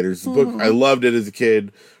Investigators. The book, I loved it as a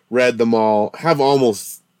kid, read them all, have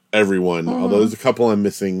almost everyone, although there's a couple I'm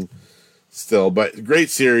missing still, but great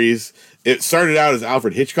series. It started out as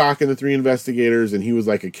Alfred Hitchcock in The Three Investigators, and he was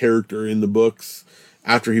like a character in the books.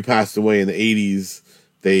 After he passed away in the 80s,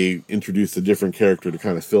 they introduced a different character to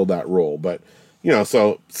kind of fill that role. But, you know,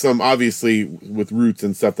 so some obviously with roots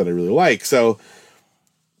and stuff that I really like. So,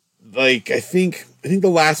 like, I think the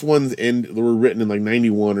last ones were written in like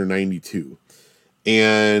 91 or 92.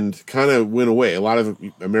 And kind of went away. A lot of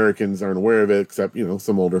Americans aren't aware of it, except, you know,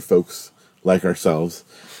 some older folks like ourselves.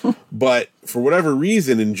 But for whatever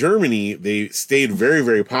reason, in Germany, they stayed very,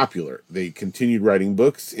 very popular. They continued writing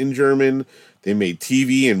books in German. They made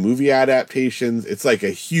TV and movie adaptations. It's like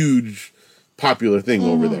a huge popular thing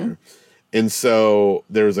over there. And so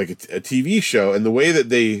there was like a TV show, and the way that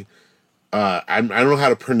they, I don't know how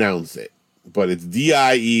to pronounce it, but it's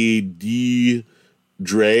DIE,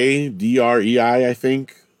 Drei, DREI, I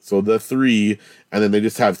think. So the 3, and then they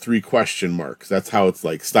just have 3 question marks. That's how it's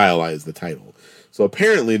like stylized, the title. So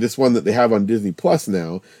apparently this one that they have on Disney Plus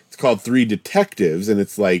now, it's called 3 Detectives, and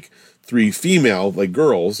it's like 3 female, like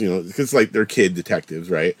girls, you know, because like they're kid detectives,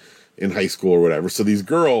 right? In high school or whatever. So these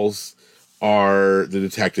girls are the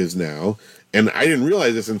detectives now. And I didn't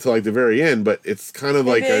realize this until like the very end, but it's kind of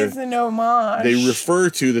like it is an homage. They refer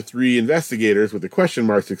to the 3 investigators with the question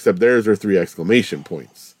marks, except theirs are 3 exclamation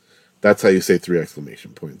points. That's how you say 3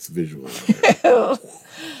 exclamation points visually.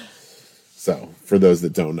 So, for those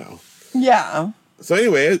that don't know. Yeah. So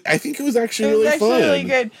anyway, I think it was actually really fun. Really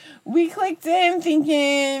good. We clicked in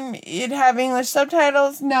thinking it'd have English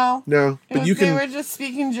subtitles. No. No. But you can... They were just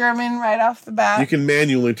speaking German right off the bat. You can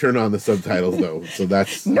manually turn on the subtitles, though. So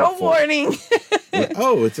that's... No helpful. warning.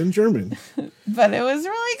 Oh, it's in German. But it was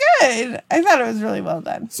really good. I thought it was really well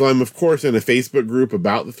done. So I'm, of course, in a Facebook group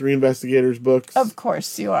about the 3 investigators books. Of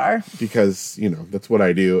course you are. Because, you know, that's what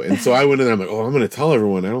I do. And so I went in and I'm like, oh, I'm going to tell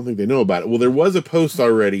everyone. I don't think they know about it. Well, there was a post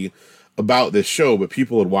already about this show, but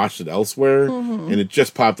people had watched it elsewhere, and it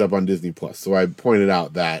just popped up on Disney Plus. So I pointed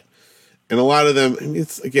out that, and a lot of them, I mean,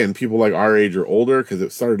 it's again people like our age or older because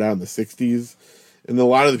it started out in the '60s, and a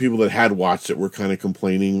lot of the people that had watched it were kind of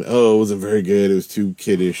complaining, "Oh, it wasn't very good. It was too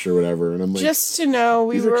kiddish or whatever." And I'm like, just to know,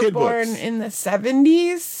 we were born books. in the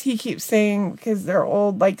 '70s. He keeps saying because they're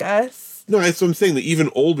old like us. No, that's what I'm saying. That even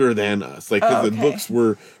older than us, like because the books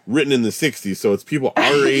were written in the '60s, so it's people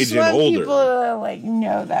our age and older. People to, like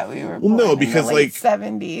know that we were. Well, no, because in the late like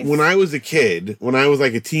 '70s. When I was a kid, when I was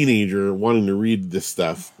like a teenager, wanting to read this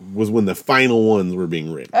stuff was when the final ones were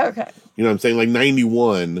being written. Okay, you know what I'm saying? Like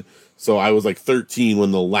 '91. So I was like 13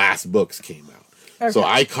 when the last books came out. Okay. So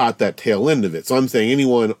I caught that tail end of it. So I'm saying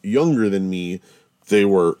anyone younger than me, they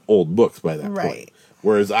were old books by that point.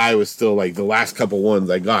 Whereas I was still like the last couple ones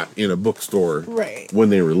I got in a bookstore when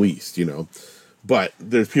they released, you know. But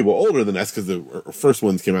there's people older than us because the first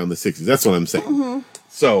ones came out in the 60s. That's what I'm saying.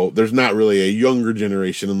 So there's not really a younger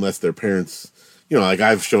generation unless their parents, you know, like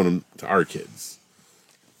I've shown them to our kids.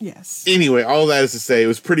 Yes. Anyway, all that is to say it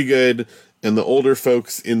was pretty good. And the older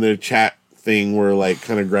folks in the chat thing were like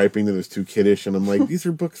kind of griping that it was too kiddish. And I'm like, these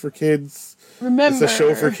are books for kids. Remember. It's a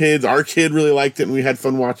show for kids. Our kid really liked it and we had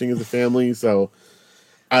fun watching as a family. So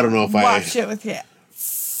I don't know if watch it with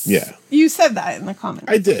kids. Yeah. You said that in the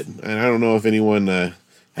comments. I did. And I don't know if anyone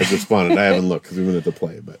has responded. I haven't looked because we went at the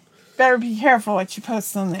play. But better be careful what you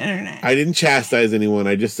post on the internet. I didn't chastise anyone.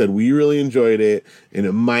 I just said we really enjoyed it. And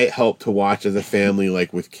it might help to watch as a family,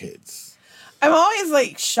 like with kids. I'm always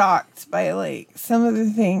like shocked by like some of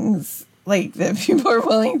the things like that people are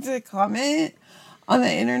willing to comment on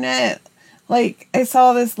the internet. Like I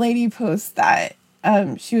saw this lady post that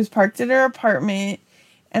she was parked at her apartment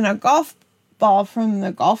and a golf ball from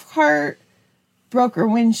the golf cart broke her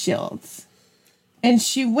windshields. And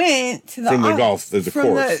she went to the there's a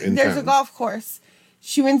course in There's a golf course.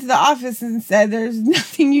 She went to the office and said there's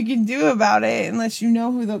nothing you can do about it unless you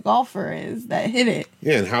know who the golfer is that hit it.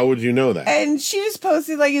 Yeah, and how would you know that? And she just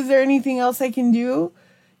posted, like, is there anything else I can do?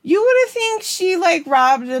 You would have think she, like,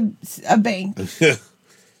 robbed a bank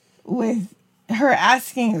with her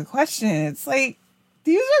asking a question. It's like,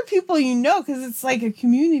 these are people you know because it's like a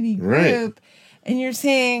community group. Right. And you're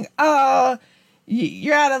saying, oh,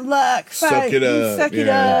 you're out of luck. Suck it up. Suck it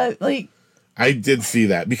up. Like, I did see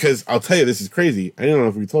that because I'll tell you, this is crazy. I don't know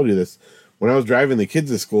if we told you this. When I was driving the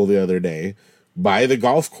kids to school the other day, by the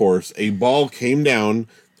golf course, a ball came down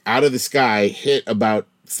out of the sky, hit about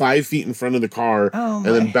 5 feet in front of the car, and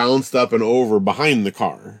then bounced up and over behind the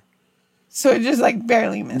car. So it just like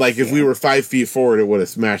barely missed. Like if we were 5 feet forward, it would have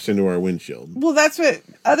smashed into our windshield. Well, that's what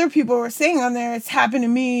other people were saying on there. It's happened to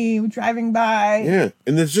me driving by. Yeah.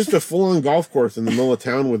 And there's just a full-on golf course in the middle of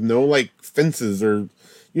town with no like fences or...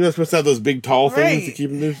 You know, it's supposed to have those big tall things to keep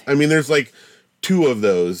them loose. I mean, there's like 2 of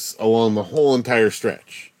those along the whole entire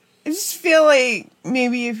stretch. I just feel like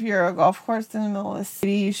maybe if you're a golf course in the middle of the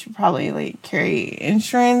city, you should probably like carry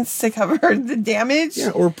insurance to cover the damage.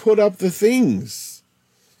 Yeah, or put up the things.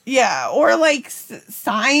 Yeah, or like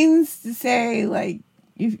signs to say like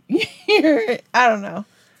if you're, I don't know.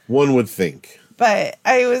 One would think. But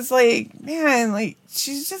I was like, man, like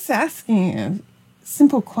she's just asking a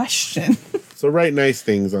simple question. So write nice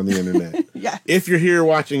things on the internet. Yeah. If you're here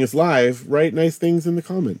watching us live, write nice things in the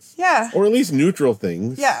comments. Yeah. Or at least neutral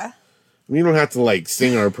things. Yeah. You don't have to like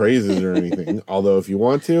sing our praises or anything. Although if you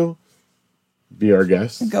want to, be our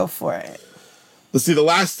guest. Go for it. Let's see. The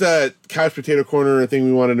last Couch Potato Corner thing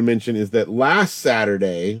we wanted to mention is that last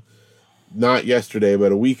Saturday, not yesterday,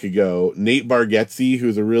 but a week ago, Nate Bargatze,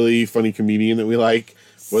 who's a really funny comedian that we like,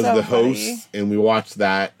 was the host. And we watched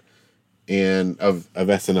that. and of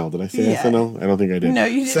SNL. Did I say SNL? I don't think I did. No,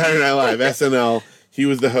 you didn't. Saturday Night Live, SNL. He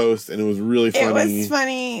was the host, and it was really funny. It was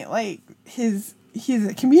funny. Like, he's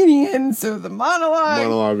a comedian, so the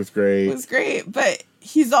monologue was great. Was great, but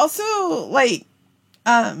he's also, like,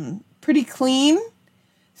 pretty clean.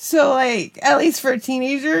 So, like, at least for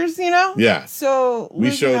teenagers, you know? Yeah. So, we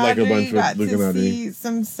showed, like, a bunch got of Luke and to Audrey. see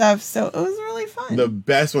some stuff, so it was really fun. The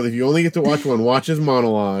best one, if you only get to watch one, watch his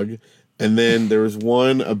monologue. And then there was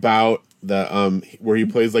one about the where he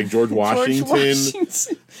plays like George Washington.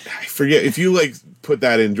 I forget, if you like put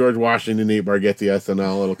that in George Washington 8 Bargetti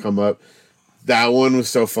SNL, it'll come up. That one was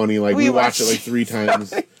so funny. Like we watched it like 3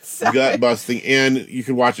 times. Gut busting, and you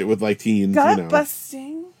could watch it with like teens. Gut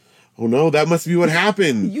busting. Oh no, that must be what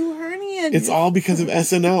happened. You herniated. It's all because of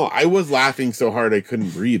SNL. I was laughing so hard I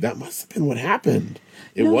couldn't breathe. That must have been what happened.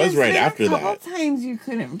 It was right after that. A couple times you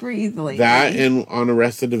couldn't breathe lately. That and on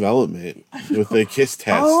Arrested Development with the kiss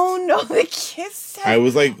test. Oh no, the kiss test. I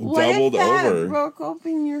was like doubled over. Broke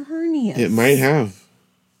open your hernia. It might have.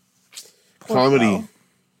 Poor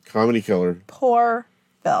Comedy killer. Poor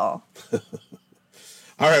Phil. All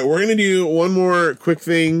right, we're gonna do one more quick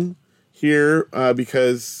thing here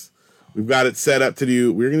because we've got it set up to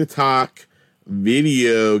do. We're gonna talk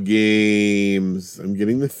video games. I'm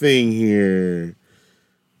getting the thing here.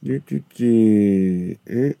 Video games.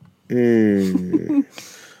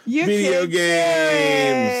 Video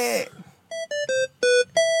games.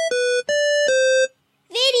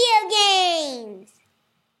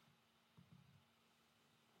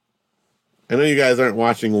 I know you guys aren't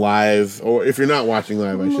watching live, or if you're not watching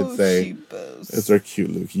live, I should say. It's our cute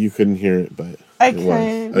Luke. You couldn't hear it, but I could.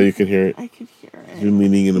 Oh, you could hear it? I could hear it. You're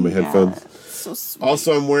leaning into my headphones. So sweet.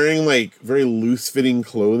 Also, I'm wearing like very loose-fitting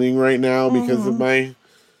clothing right now because of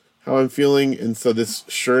how I'm feeling, and so this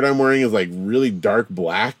shirt I'm wearing is like really dark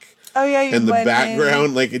black. Oh yeah, and the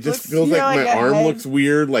background, like it just feels like my arm looks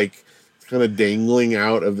weird, like it's kind of dangling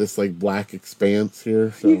out of this like black expanse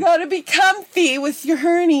here. So. You gotta be comfy with your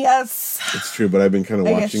hernias. It's true, but I've been kind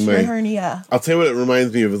of watching my hernia. I'll tell you what it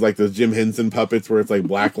reminds me of is like those Jim Henson puppets where it's like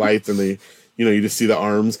black lights and they, you just see the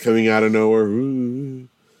arms coming out of nowhere. Ooh.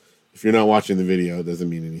 If you're not watching the video, it doesn't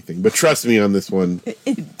mean anything. But trust me on this one.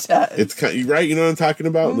 It does. It's kind of, right? You know what I'm talking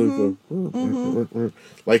about?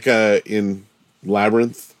 Like in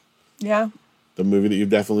Labyrinth. Yeah. The movie that you've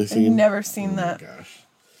definitely seen. I've never seen that. Oh my gosh.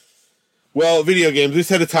 Well, video games. We just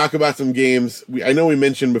had to talk about some games. I know we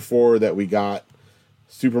mentioned before that we got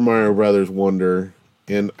Super Mario Brothers Wonder.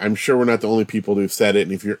 And I'm sure we're not the only people who've said it.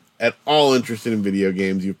 And if you're at all interested in video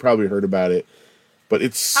games, you've probably heard about it. But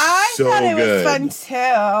it's so good. I thought it was fun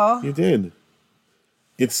too. You did.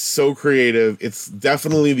 It's so creative. It's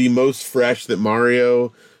definitely the most fresh that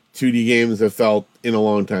Mario 2D games have felt in a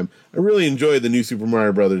long time. I really enjoyed the new Super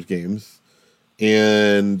Mario Brothers games.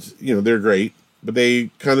 And, they're great. But they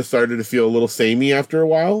kind of started to feel a little samey after a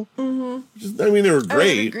while. Mm-hmm. They were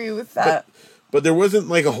great. I would agree with that. But there wasn't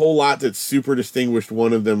like a whole lot that super distinguished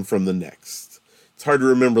one of them from the next. It's hard to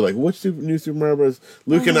remember, like, which new Super Mario Bros.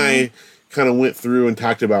 Luke and I kind of went through and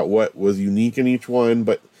talked about what was unique in each one,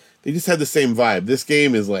 but they just had the same vibe. This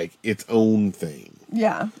game is like its own thing.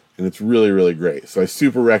 Yeah. And it's really, really great. So I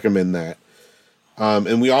super recommend that.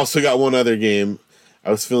 And we also got one other game.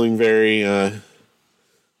 I was feeling very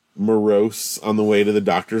morose on the way to the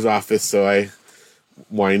doctor's office, so I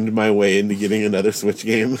whined my way into getting another Switch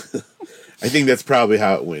game. I think that's probably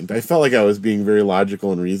how it went. I felt like I was being very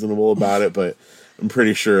logical and reasonable about it, but I'm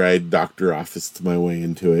pretty sure I doctor officed my way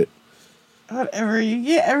into it. Whatever, you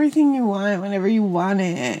get everything you want whenever you want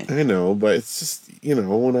it. I know, but it's just,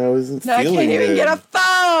 when I wasn't feeling I can't even good. get a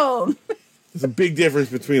phone. There's a big difference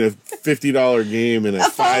between a $50 game and a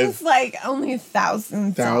phone's like only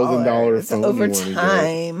 $1,000 phone over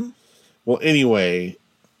time. Well, anyway,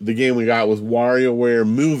 the game we got was WarioWare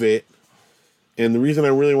Move It. And the reason I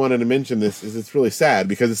really wanted to mention this is it's really sad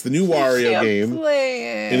because it's the new Wario game.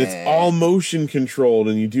 And it's all motion controlled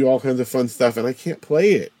and you do all kinds of fun stuff and I can't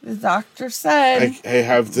play it. The doctor said I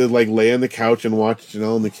have to like lay on the couch and watch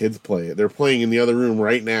Janelle and the kids play it. They're playing in the other room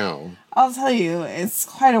right now. I'll tell you, it's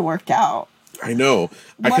quite a workout. I know.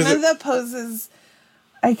 One of the poses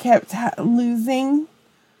I kept losing.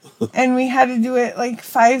 And we had to do it like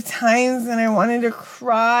 5 times and I wanted to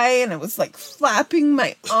cry and I was like flapping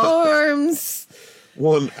my arms.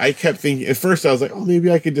 Well, I kept thinking, at first I was like, oh,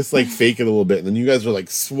 maybe I could just like fake it a little bit. And then you guys were like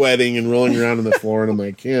sweating and rolling around on the floor and I'm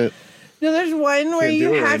like, can't. No, there's one where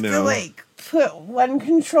you have to like put one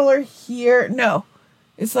controller here. No,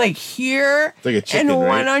 it's like here it's like a chicken, and right?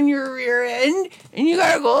 one on your rear end and you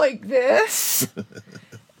gotta go like this.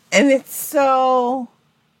 And it's so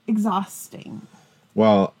exhausting.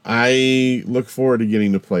 Well, I look forward to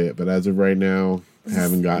getting to play it, but as of right now, I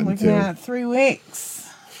haven't gotten looking to. at 3 weeks.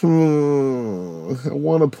 I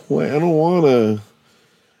want to play. I don't want to.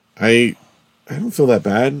 I don't feel that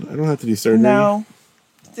bad. I don't have to do surgery. No.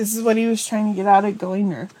 This is what he was trying to get out of going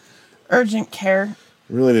to urgent care.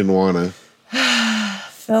 I really didn't want to.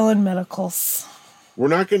 Fill in medicals. We're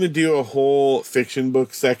not going to do a whole fiction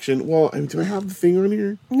book section. Well, I mean, do I have the thing on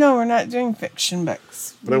here? No, we're not doing fiction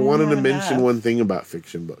books. But I wanted to mention one thing about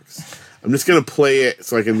fiction books. I'm just going to play it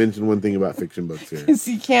so I can mention one thing about fiction books here. Because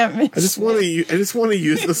you can't mention I just want to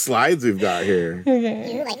use the slides we've got here. Okay.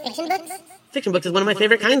 Do you like fiction books? Fiction books is one of my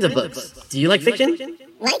favorite kinds of books. Do you like fiction? Like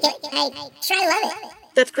it? I try to love it.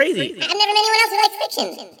 That's crazy. I've never met anyone else who likes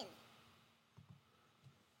fiction.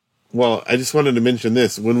 Well, I just wanted to mention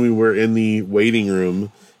this. When we were in the waiting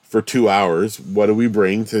room for 2 hours, what do we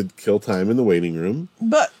bring to kill time in the waiting room?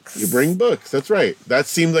 Books. You bring books. That's right. That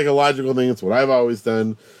seems like a logical thing. It's what I've always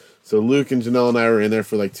done. So Luke and Janelle and I were in there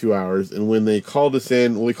for like 2 hours. And when they called us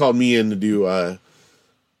in, well, they called me in to do what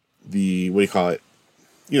do you call it?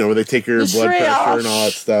 You know, where they take your blood pressure and all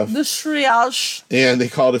that stuff. The triage. And they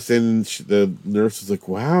called us in, and the nurse was like,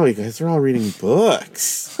 wow, you guys are all reading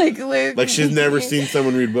books. Like Luke. Like she's never seen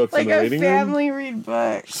someone read books like in the our waiting room. family read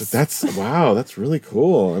books. So that's really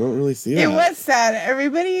cool. I don't really see that. It was sad.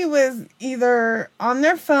 Everybody was either on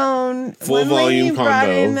their phone. Full one volume lady brought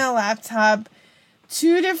combo. in a laptop.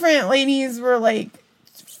 2 different ladies were like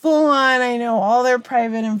full on. I know all their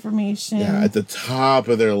private information. Yeah, at the top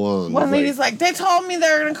of their lungs. One lady's like, they told me they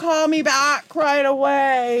were going to call me back right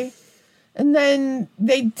away. And then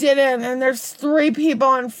they didn't. And there's 3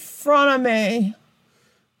 people in front of me.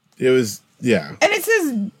 It was, yeah. And it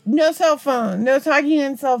says no cell phone, no talking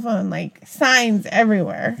on cell phone, like signs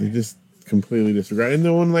everywhere. They just completely disregard. And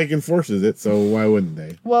no one like enforces it, so why wouldn't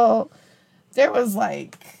they? Well, there was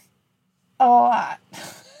like a lot.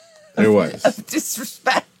 There was. Of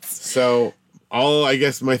disrespect. So, I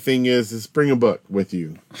guess my thing is bring a book with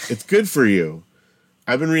you. It's good for you.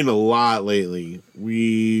 I've been reading a lot lately.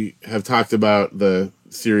 We have talked about the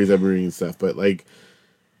series I've been reading and stuff, but like,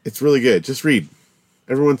 it's really good. Just read.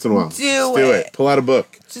 Every once in a while. Do it. Pull out a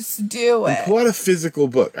book. Just do it. And pull out a physical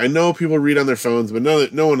book. I know people read on their phones, but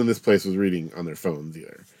no one in this place was reading on their phones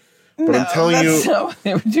either. But I'm telling you, not what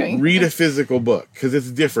they were doing. read a physical book because it's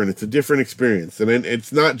different. It's a different experience. And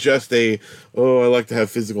it's not just I like to have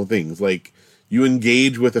physical things. Like, you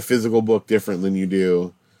engage with a physical book different than you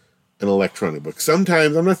do an electronic book.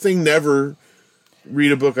 Sometimes, I'm not saying never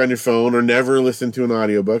read a book on your phone or never listen to an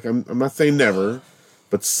audiobook. I'm not saying never,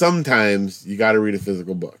 but sometimes you got to read a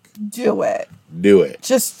physical book. Do it. Do it.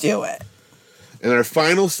 Just do it. And our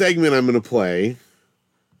final segment I'm going to play,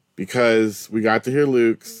 because we got to hear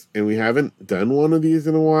Luke's, and we haven't done one of these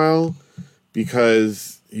in a while,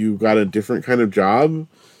 because you got a different kind of job,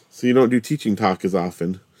 so you don't do teaching talk as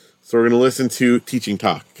often. So we're going to listen to teaching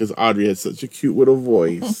talk, because Audrey has such a cute little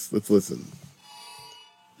voice. Let's listen.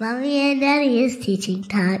 Mommy and Daddy is teaching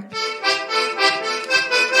talk.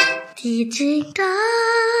 Teaching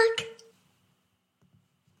talk.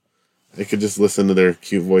 I could just listen to their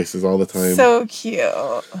cute voices all the time. So cute.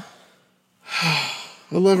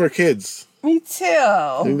 I love our kids. Me too.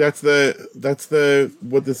 I think that's the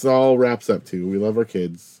what this all wraps up to. We love our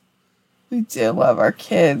kids. We do love our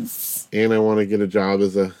kids. And I want to get a job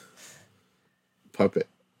as a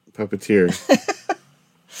puppeteer.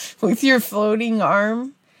 With your floating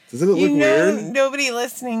arm. Doesn't it look weird? Nobody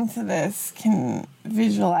listening to this can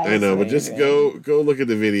visualize. I know, but just go look at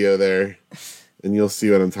the video there, and you'll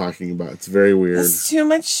see what I'm talking about. It's very weird. It's too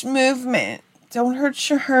much movement. Don't hurt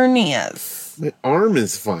your hernias. My arm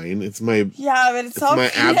is fine. It's my but it's all my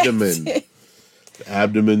connected. abdomen. The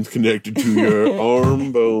abdomen's connected to your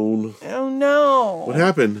arm bone. Oh no! What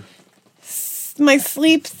happened? My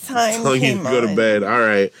sleep time Telling you came to go to on. bed. All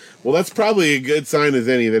right. Well, that's probably a good sign as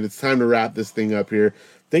any that it's time to wrap this thing up here.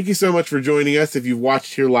 Thank you so much for joining us. If you've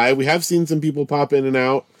watched here live, we have seen some people pop in and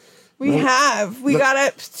out. We got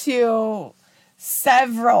up to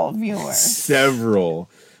several viewers. Several.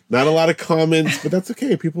 Not a lot of comments, but that's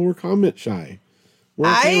okay. People were comment shy. We're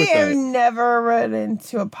okay with I have that. never run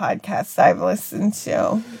into a podcast I've listened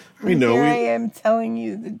to. I know. Here I am telling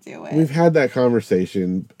you to do it. We've had that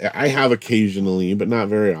conversation. I have occasionally, but not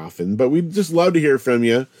very often. But we'd just love to hear from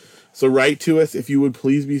you. So write to us, if you would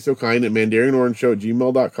please be so kind, at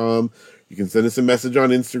mandarianorangeshow@gmail.com. You can send us a message on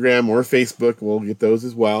Instagram or Facebook. We'll get those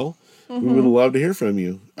as well. Mm-hmm. We would love to hear from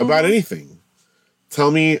you about anything.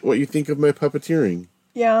 Tell me what you think of my puppeteering.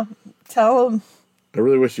 Yeah, tell them. I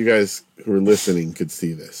really wish you guys who are listening could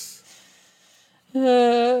see this.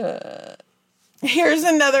 Here's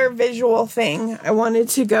another visual thing I wanted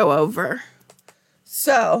to go over.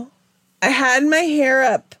 So I had my hair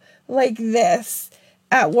up like this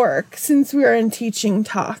at work since we were in teaching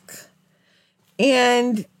talk.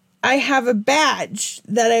 And I have a badge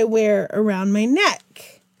that I wear around my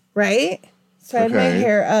neck, right? So I had my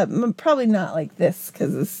hair up, probably not like this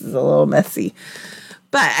because this is a little messy.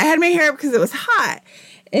 But I had my hair up because it was hot.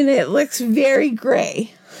 And it looks very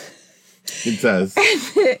gray. It does.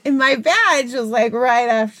 And my badge was like right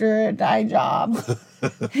after a dye job.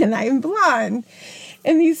 And I'm blonde.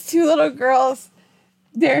 And these two little girls,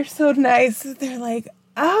 they're so nice. They're like,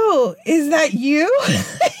 oh, is that you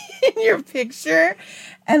in your picture?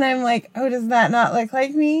 And I'm like, oh, does that not look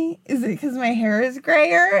like me? Is it because my hair is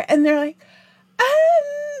grayer? And they're like,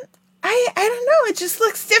 I don't know. It just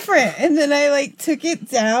looks different. And then I like took it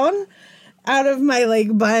down out of my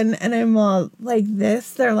like bun and I'm all like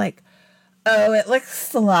this. They're like, oh, it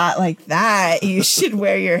looks a lot like that. You should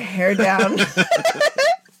wear your hair down.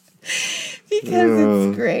 Because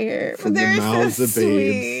it's grayer. But they're so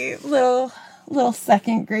sweet little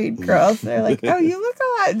second grade girls. They're like, oh, you look a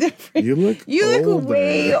lot different. You look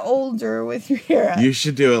way older with your hair up. You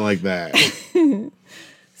should do it like that.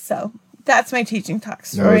 So that's my teaching talk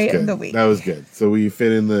story of the week. That was good. So we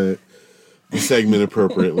fit in the segment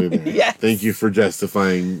appropriately there. Yes. Thank you for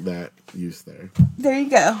justifying that use there. There you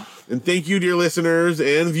go. And thank you, dear listeners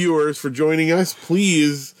and viewers, for joining us.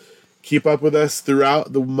 Please keep up with us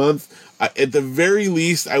throughout the month. At the very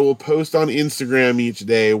least, I will post on Instagram each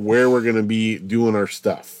day where we're going to be doing our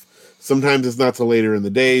stuff. Sometimes it's not till later in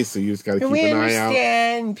the day, so you just got to keep an eye out. We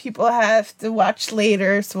understand people have to watch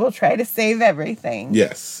later, so we'll try to save everything.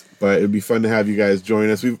 Yes, but it'd be fun to have you guys join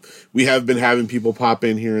us. We have been having people pop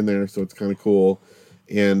in here and there, so it's kind of cool.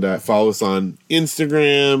 And follow us on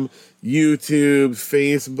Instagram, YouTube,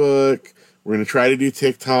 Facebook. We're going to try to do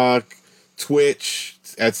TikTok, Twitch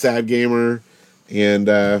at Sad Gamer,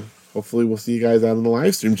 and hopefully we'll see you guys out on the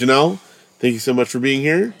live stream. Janelle, thank you so much for being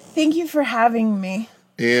here. Thank you for having me.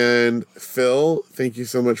 And Phil, thank you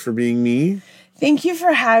so much for being me. Thank you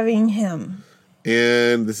for having him.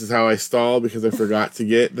 And this is how I stall because I forgot to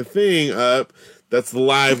get the thing up. That's the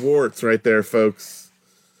live warts right there, folks.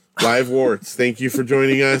 Live warts. Thank you for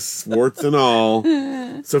joining us, warts and all.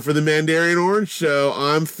 So for the Mandarian Orange Show,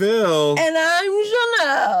 I'm Phil. And I'm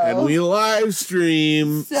Janelle. And we live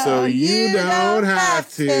stream so you don't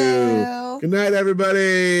have to. Good night,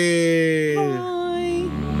 everybody. Bye.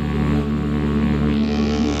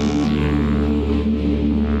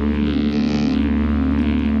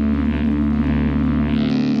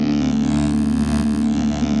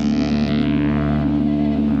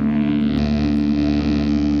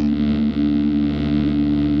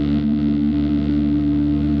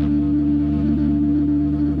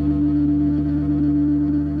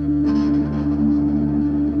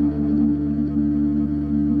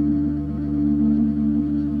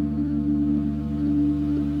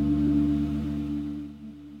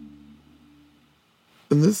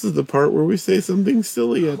 And this is the part where we say something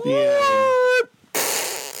silly at the end.